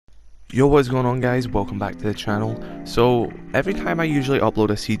Yo, what's going on guys, welcome back to the channel. So every time I usually upload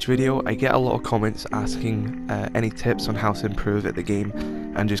a Siege video, I get a lot of comments asking any tips on how to improve at the game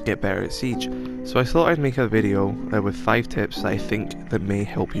and just get better at Siege. So I thought I'd make a video with 5 tips that I think that may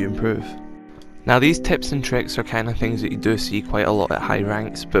help you improve. Now these tips and tricks are kind of things that you do see quite a lot at high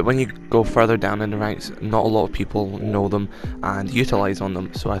ranks, but when you go further down in the ranks, not a lot of people know them and utilise on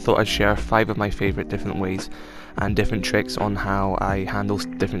them. So I thought I'd share 5 of my favourite different ways and different tricks on how I handle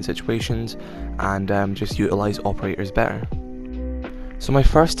different situations and just utilise operators better. So my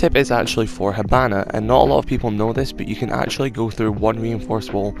first tip is actually for Habana, and not a lot of people know this, but you can actually go through one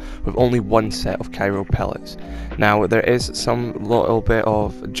reinforced wall with only one set of Cairo pellets. Now there is some little bit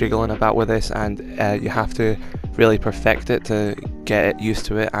of jiggling about with this, and you have to really perfect it to get it used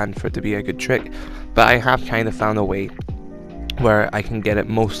to it and for it to be a good trick, but I have kind of found a way where I can get it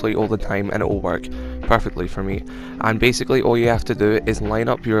mostly all the time and it will work perfectly for me. And basically all you have to do is line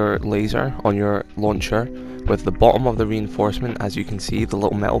up your laser on your launcher with the bottom of the reinforcement, as you can see the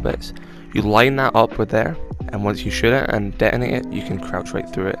little metal bits. You line that up with there, and once you shoot it and detonate it, you can crouch right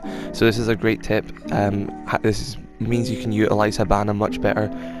through it. So this is a great tip. Means you can utilize Habana much better.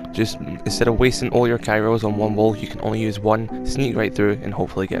 Just instead of wasting all your Kairos on one wall, you can only use one, sneak right through and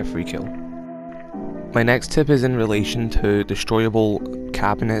hopefully get a free kill. My next tip is in relation to destroyable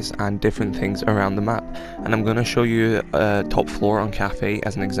cabinets and different things around the map, and I'm going to show you top floor on Cafe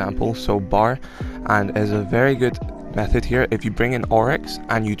as an example. So bar, and as a very good method here, if you bring in Oryx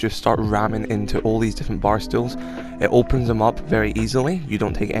and you just start ramming into all these different bar stools, it opens them up very easily, you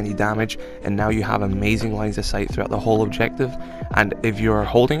don't take any damage, and now you have amazing lines of sight throughout the whole objective. And if you're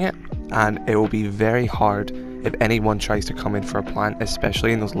holding it, and it will be very hard if anyone tries to come in for a plant,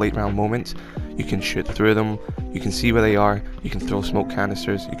 especially in those late round moments. You can shoot through them, you can see where they are, you can throw smoke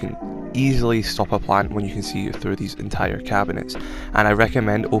canisters, you can easily stop a plant when you can see through these entire cabinets. And I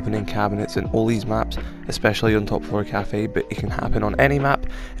recommend opening cabinets in all these maps, especially on top floor Cafe, but it can happen on any map,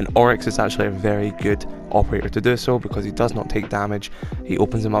 and Oryx is actually a very good operator to do so because he does not take damage, he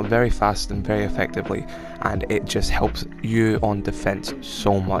opens them up very fast and very effectively, and it just helps you on defense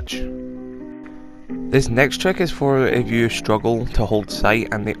so much. This next trick is for if you struggle to hold sight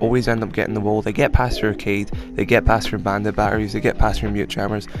and they always end up getting the wall. They get past your arcade, they get past your bandit batteries, they get past your mute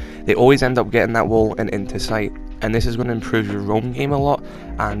jammers, they always end up getting that wall and into sight. And this is going to improve your roam game a lot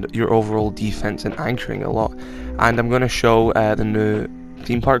and your overall defense and anchoring a lot. And I'm going to show the new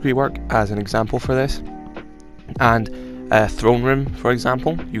theme park rework as an example for this. And throne room, for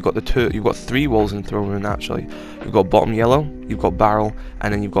example, you've got 3 walls in throne room actually. You've got bottom yellow, you've got barrel,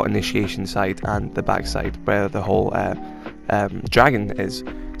 and then you've got initiation side and the back side where the whole dragon is.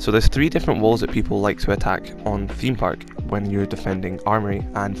 So there's 3 different walls that people like to attack on theme park when you're defending armory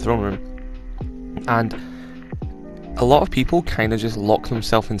and throne room. And a lot of people kind of just lock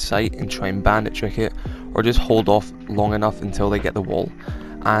themselves in sight and try and bandit trick it, or just hold off long enough until they get the wall.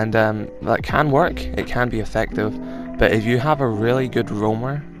 And that can work, it can be effective. But if you have a really good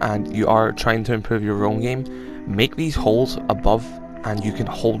roamer and you are trying to improve your roam game, make these holes above and you can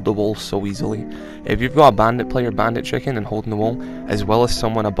hold the wall so easily. If you've got a bandit player bandit tricking and holding the wall, as well as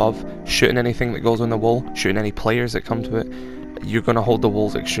someone above shooting anything that goes on the wall, shooting any players that come to it, you're going to hold the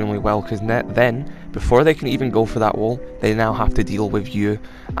walls extremely well, because then, before they can even go for that wall, they now have to deal with you,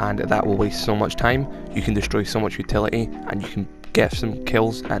 and that will waste so much time. You can destroy so much utility and you can get some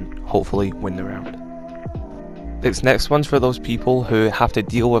kills and hopefully win the round. This next one's for those people who have to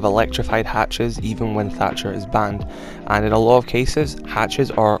deal with electrified hatches even when Thatcher is banned, and in a lot of cases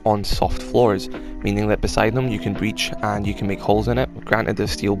hatches are on soft floors, meaning that beside them you can breach and you can make holes in it. Granted there's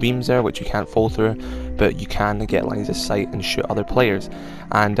steel beams there which you can't fall through, but you can get lines of sight and shoot other players.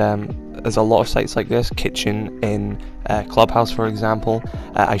 And there's a lot of sites like this, Kitchen in Clubhouse for example.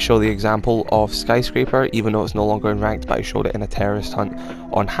 I show the example of Skyscraper, even though it's no longer in ranked, but I showed it in a terrorist hunt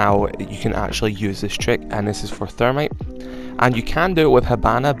on how you can actually use this trick, and this is for Thermite. And you can do it with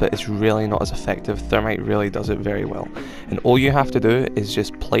Habana, but it's really not as effective. Thermite really does it very well. And all you have to do is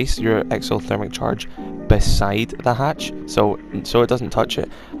just place your exothermic charge beside the hatch, so it doesn't touch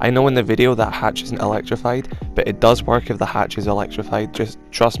it. I know in the video that hatch isn't electrified, but it does work if the hatch is electrified. Just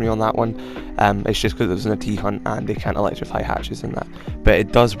trust me on that one. It's just because it was in a T-hunt and they can't electrify hatches in that. But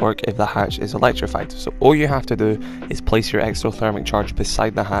it does work if the hatch is electrified. So all you have to do is place your exothermic charge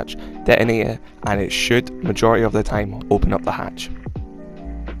beside the hatch, detonate it, and it should, majority of the time, open up the hatch.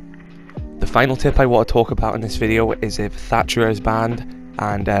 The final tip I want to talk about in this video is if Thatcher is banned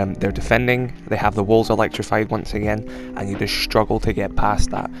and they're defending, they have the walls electrified once again, and you just struggle to get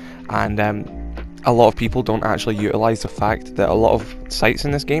past that. And a lot of people don't actually utilize the fact that a lot of sites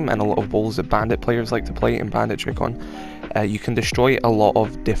in this game and a lot of walls that bandit players like to play and bandit trick on you can destroy a lot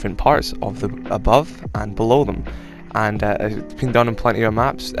of different parts of the above and below them. And it's been done on plenty of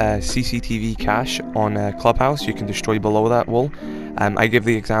maps. CCTV cache on Clubhouse, you can destroy below that wall. I give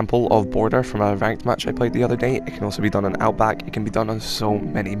the example of Border from a ranked match I played the other day. It can also be done on Outback. It can be done on so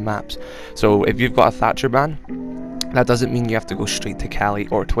many maps. So if you've got a Thatcher ban, that doesn't mean you have to go straight to Cali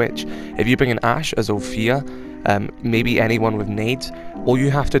or Twitch. If you bring an Ash, a Zofia, maybe anyone with nades, all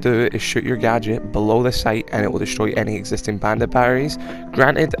you have to do is shoot your gadget below the site and it will destroy any existing bandit batteries.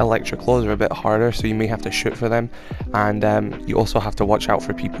 Granted, electric claws are a bit harder, so you may have to shoot for them, and you also have to watch out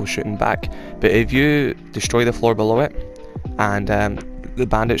for people shooting back. But if you destroy the floor below it and the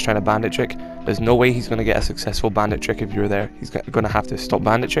bandit's trying to bandit trick, there's no way he's going to get a successful bandit trick if you're there. He's going to have to stop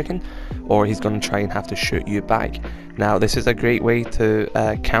bandit tricking, or he's going to try and have to shoot you back. Now, this is a great way to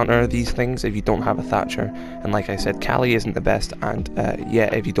counter these things if you don't have a Thatcher. And like I said, Cali isn't the best, and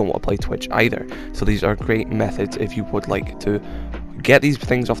yeah, if you don't want to play Twitch either. So these are great methods if you would like to get these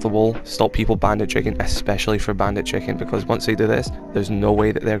things off the wall, stop people bandit tricking, especially for bandit tricking, because once they do this, there's no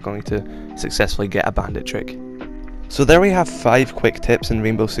way that they're going to successfully get a bandit trick. So there we have 5 quick tips in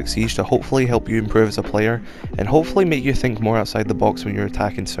Rainbow Six Siege to hopefully help you improve as a player, and hopefully make you think more outside the box when you're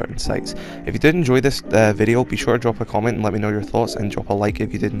attacking certain sites. If you did enjoy this video, be sure to drop a comment and let me know your thoughts, and drop a like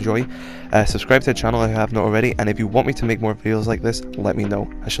if you did enjoy. Subscribe to the channel if you have not already, and if you want me to make more videos like this, let me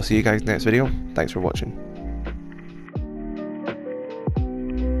know. I shall see you guys next video. Thanks for watching.